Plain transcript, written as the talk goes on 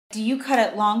Do you cut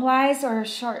it long-wise or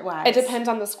short-wise? It depends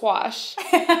on the squash.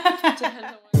 It depends on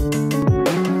what...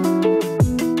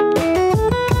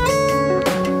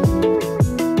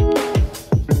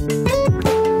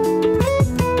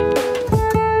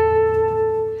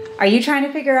 Are you trying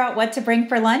to figure out what to bring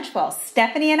for lunch? Well,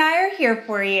 Stephanie and I are here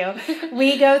for you.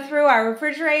 We go through our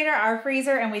refrigerator, our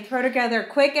freezer, and we throw together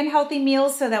quick and healthy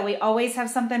meals so that we always have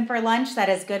something for lunch that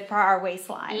is good for our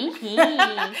waistline.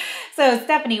 Mm-hmm. So,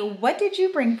 Stephanie, what did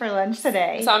you bring for lunch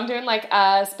today? So I'm doing like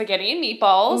spaghetti and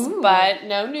meatballs, but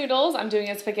no noodles. I'm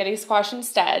doing a spaghetti squash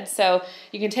instead. So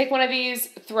you can take one of these,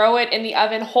 throw it in the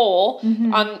oven whole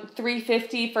on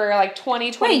 350 for like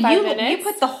 25 minutes. You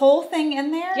put the whole thing in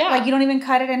there? Yeah. Like you don't even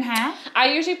cut it in half?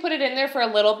 I usually put it in there for a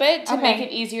little bit to make it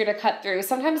easier to cut through.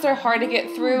 Sometimes they're hard to get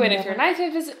through, and if your knife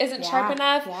isn't sharp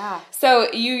enough,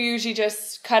 so you usually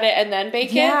just cut it and then bake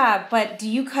it. Yeah, but do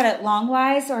you cut it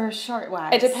long-wise or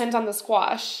short-wise? It depends on the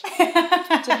squash.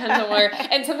 Depends on where.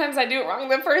 And sometimes I do it wrong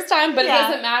the first time, but it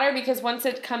doesn't matter because once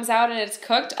it comes out and it's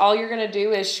cooked, all you're going to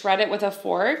do is shred it with a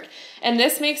fork. And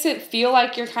this makes it feel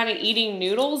like you're kind of eating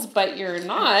noodles, but you're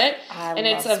not. And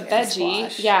it's a veggie.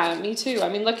 Squash. Yeah, me too. I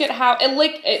mean, look at how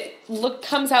it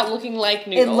comes out looking like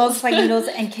noodles. It looks like noodles,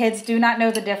 and kids do not know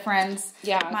the difference.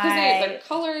 Yeah, because the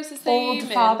color is the same.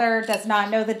 Old father does not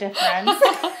know the difference.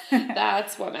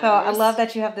 That's what matters. So I love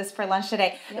that you have this for lunch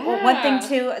today. Yeah. Well, one thing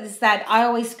too is that I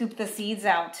always scoop the seeds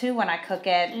out too when I cook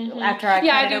it. After I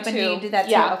cut it open, do you do that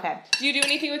too? Okay. Do you do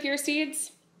anything with your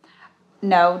seeds?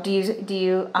 No. Do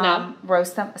you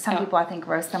roast them? Some people I think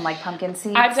roast them like pumpkin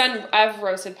seeds. I've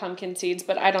roasted pumpkin seeds,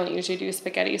 but I don't usually do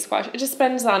spaghetti squash. It just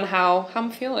depends on how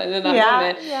I'm feeling in that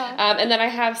moment. Yeah. And then I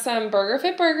have some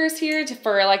BurgerFit burgers here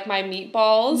for like my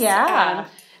meatballs. Yeah.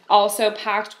 Also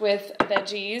packed with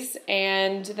veggies,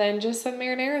 and then just some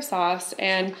marinara sauce.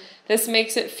 And this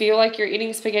makes it feel like you're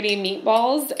eating spaghetti and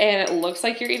meatballs, and it looks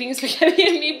like you're eating spaghetti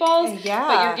and meatballs. Yeah.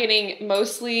 But you're getting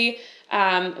mostly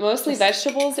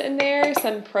vegetables in there,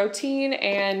 some protein,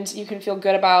 and you can feel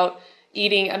good about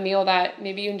eating a meal that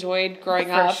maybe you enjoyed growing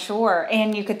up. For sure.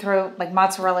 And you could throw like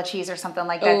mozzarella cheese or something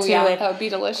like that too. Yeah, that would be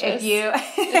delicious. If you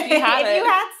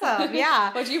had some,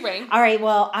 yeah. What'd you bring? All right,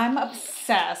 well, I'm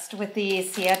obsessed with the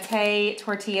Siete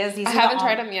tortillas. I haven't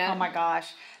tried them yet. Oh my gosh.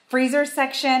 Freezer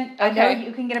section. Okay. I know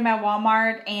you can get them at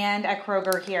Walmart and at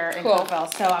Kroger here in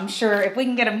Cookville. So I'm sure if we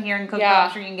can get them here in Cookville,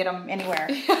 I'm sure you can get them anywhere.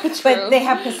 But they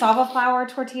have cassava flour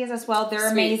tortillas as well. They're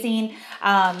amazing.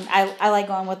 I like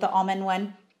going with the almond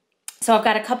one. So I've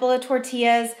got a couple of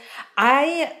tortillas.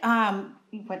 I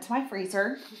went to my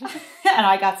freezer and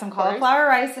I got some cauliflower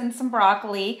rice and some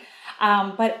broccoli.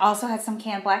 But also had some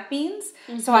canned black beans.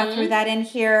 So I threw that in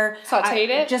here.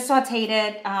 Just sauteed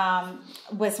it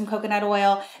with some coconut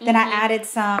oil. Then I added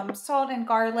some salt and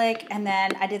garlic, and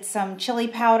then I did some chili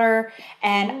powder.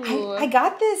 And I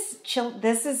got this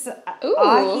this is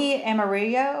ají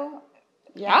amarillo.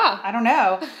 Yeah. I don't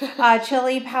know.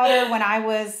 Chili powder when I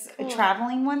was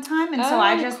traveling one time. And so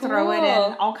I just throw it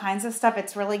in all kinds of stuff.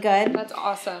 It's really good. That's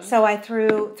awesome. So I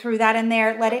threw that in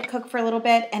there, let it cook for a little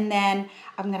bit, and then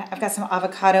I've got some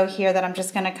avocado here that I'm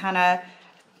just gonna kind of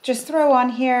just throw on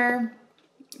here.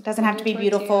 It doesn't have to be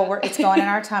beautiful. It's going in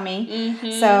our tummy.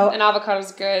 So and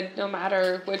avocado's good no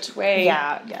matter which way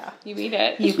you eat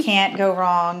it. You can't go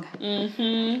wrong.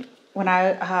 When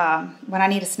I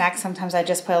need a snack, sometimes I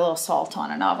just put a little salt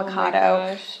on an avocado. Oh my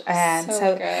gosh, and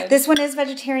so good. This one is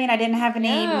vegetarian. I didn't have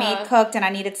any meat cooked, and I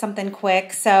needed something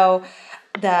quick. So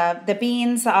the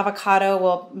beans, the avocado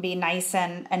will be nice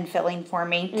and filling for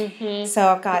me. So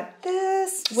I've got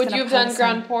this. Would you have done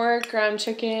ground pork, ground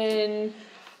chicken?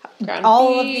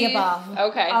 All of the above.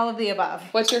 Okay. All of the above.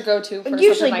 What's your go-to for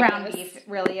usually something like ground beef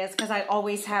really is because I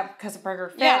always have, because of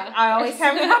BurgerFit, yeah. I always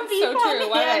have ground beef so true.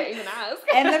 Why did I even ask?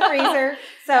 In the freezer.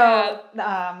 So,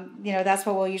 that's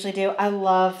what we'll usually do. I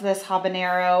love this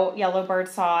habanero yellowbird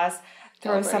sauce.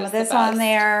 Throw some of this on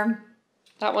there.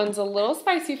 That one's a little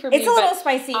spicy for me. It's a little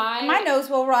spicy. My nose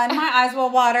will run. My eyes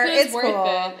will water. It's worth cool.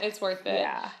 it. It's worth it.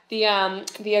 Yeah.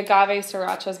 The agave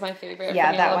sriracha is my favorite.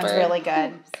 Yeah, that one's really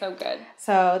good. So good.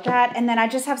 So that, and then I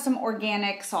just have some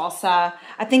organic salsa.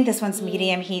 I think this one's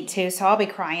medium heat too, so I'll be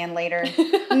crying later.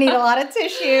 I need a lot of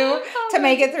tissue to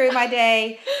make it through my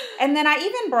day. And then I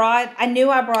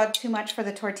knew I brought too much for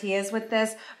the tortillas with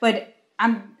this, but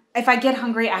if I get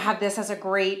hungry, I have this as a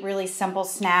great, really simple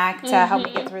snack to help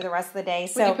me get through the rest of the day.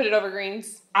 So would you put it over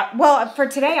greens? For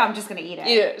today, I'm just going to eat it.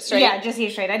 Eat it straight? Yeah, just eat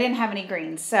it straight. I didn't have any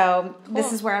greens, so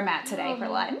this is where I'm at today for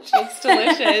lunch. It's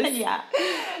delicious. Yeah.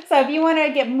 So if you want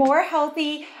to get more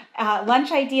healthy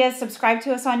lunch ideas, subscribe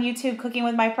to us on YouTube, Cooking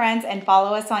with My Friends, and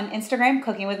follow us on Instagram,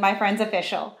 Cooking with My Friends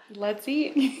Official. Let's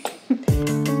eat.